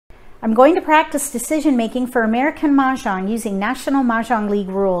I'm going to practice decision making for American Mah Jongg using National Mah Jongg League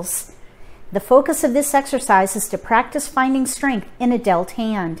rules. The focus of this exercise is to practice finding strength in a dealt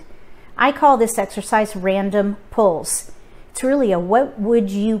hand. I call this exercise random pulls. It's really a what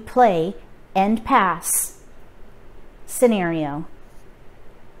would you play and pass scenario.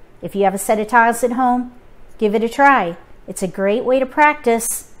 If you have a set of tiles at home, give it a try. It's a great way to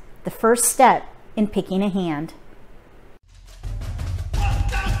practice the first step in picking a hand.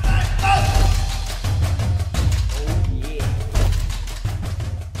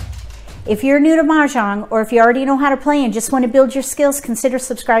 If you're new to Mah Jongg, or if you already know how to play and just want to build your skills, consider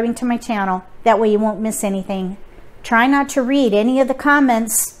subscribing to my channel. That way you won't miss anything. Try not to read any of the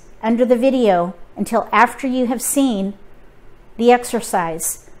comments under the video until after you have seen the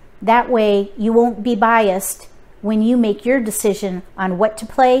exercise. That way you won't be biased when you make your decision on what to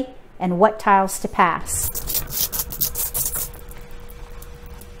play and what tiles to pass.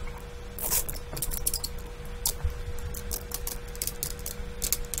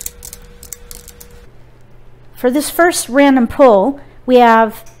 For this first random pull, we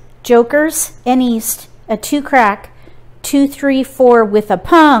have jokers and east, a 2-crack, 2, 3, 4 with a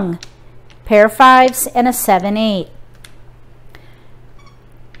pung, pair of 5s, and a 7, 8.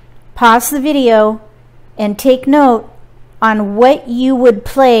 Pause the video and take note on what you would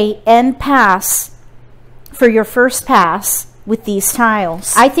play and pass for your first pass with these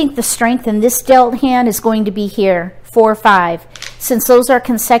tiles. I think the strength in this dealt hand is going to be here, 4, 5. Since those are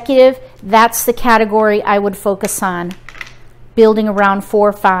consecutive, that's the category I would focus on, building around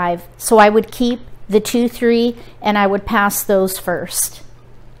 4, 5. So I would keep the 2, 3, and I would pass those first.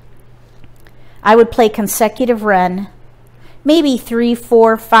 I would play consecutive run, maybe 3,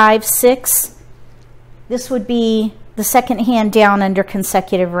 4, 5, 6. This would be the second hand down under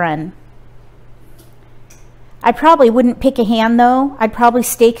consecutive run. I probably wouldn't pick a hand though. I'd probably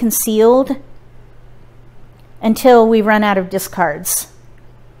stay concealed until we run out of discards.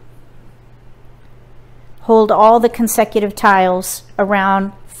 Hold all the consecutive tiles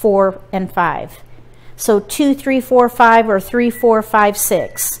around 4 and 5. So 2, 3, 4, 5 or 3, 4, 5,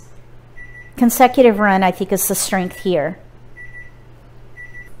 6. Consecutive run, I think, is the strength here.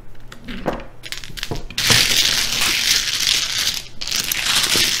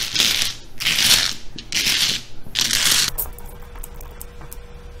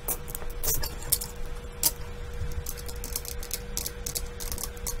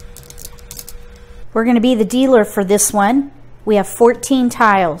 We're going to be the dealer for this one. We have 14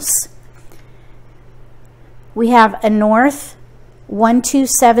 tiles. We have a north, 1, 2,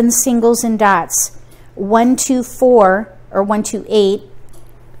 7 singles and dots, 1, 2, 4 or 1, 2, 8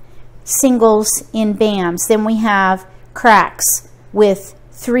 singles in bams. Then we have cracks with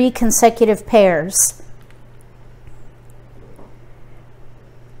 3 consecutive pairs.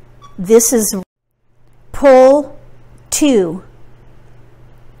 This is pull 2.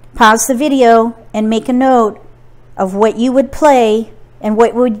 Pause the video and make a note of what you would play and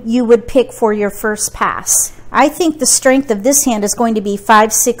what you would pick for your first pass. I think the strength of this hand is going to be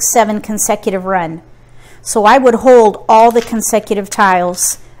 5, 6, 7 consecutive run. So I would hold all the consecutive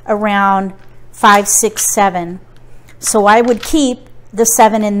tiles around 5, 6, 7. So I would keep the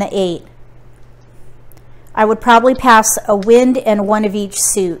 7 and the 8. I would probably pass a wind and 1 of each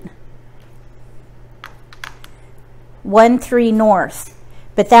suit. 1, 3 north.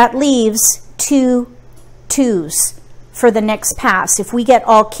 But that leaves 2 2s for the next pass. If we get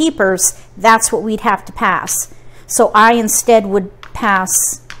all keepers, that's what we'd have to pass. So I instead would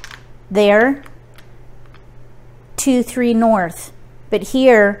pass there, 2, 3 north. But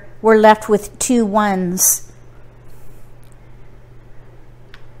here we're left with 2 1s.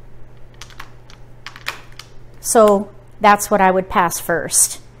 So that's what I would pass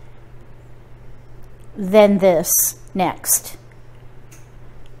first. Then this next.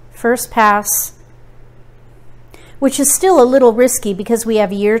 First pass, which is still a little risky because we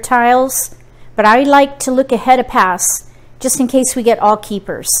have year tiles, but I like to look ahead a pass just in case we get all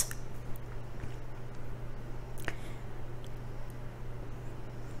keepers.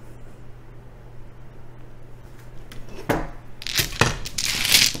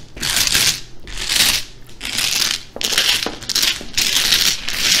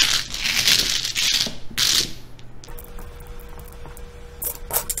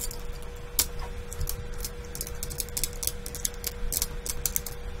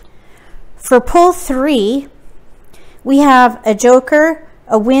 For pull 3, we have a joker,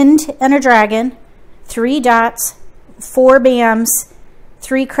 a wind, and a dragon, 3 dots, 4 bams,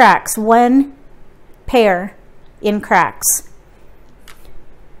 3 cracks, 1 pair in cracks.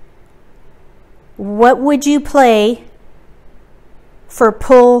 What would you play for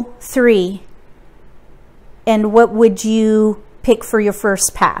pull 3? And what would you pick for your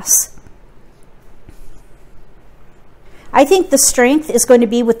first pass? I think the strength is going to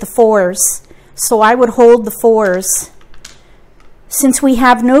be with the 4s. So I would hold the 4s. Since we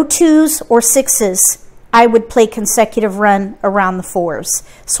have no 2s or 6s, I would play consecutive run around the 4s.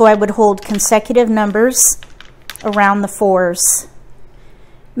 So I would hold consecutive numbers around the 4s.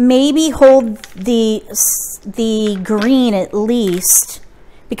 Maybe hold the green at least,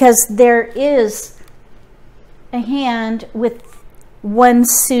 because there is a hand with 1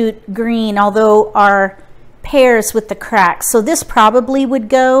 suit green, although our pairs with the cracks. So this probably would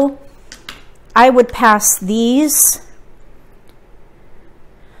go. I would pass these.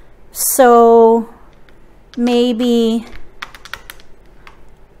 So maybe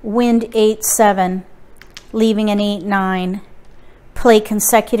wind 8-7, leaving an 8-9, play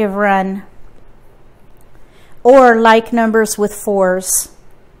consecutive run, or like numbers with 4s.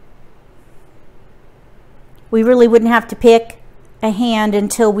 We really wouldn't have to pick a hand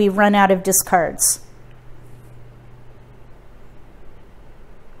until we run out of discards.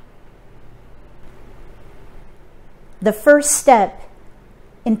 The first step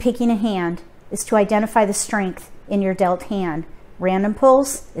in picking a hand is to identify the strength in your dealt hand. Random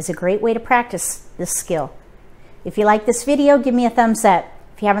pulls is a great way to practice this skill. If you like this video, give me a thumbs up.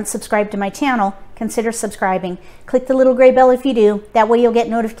 If you haven't subscribed to my channel, consider subscribing. Click the little gray bell if you do. That way you'll get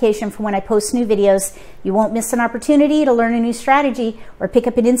notification for when I post new videos. You won't miss an opportunity to learn a new strategy or pick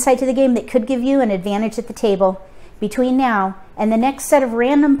up an insight to the game that could give you an advantage at the table. Between now and the next set of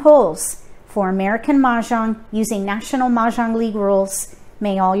random pulls for American Mah Jongg using National Mah Jongg League rules,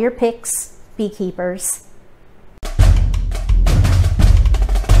 may all your picks be keepers.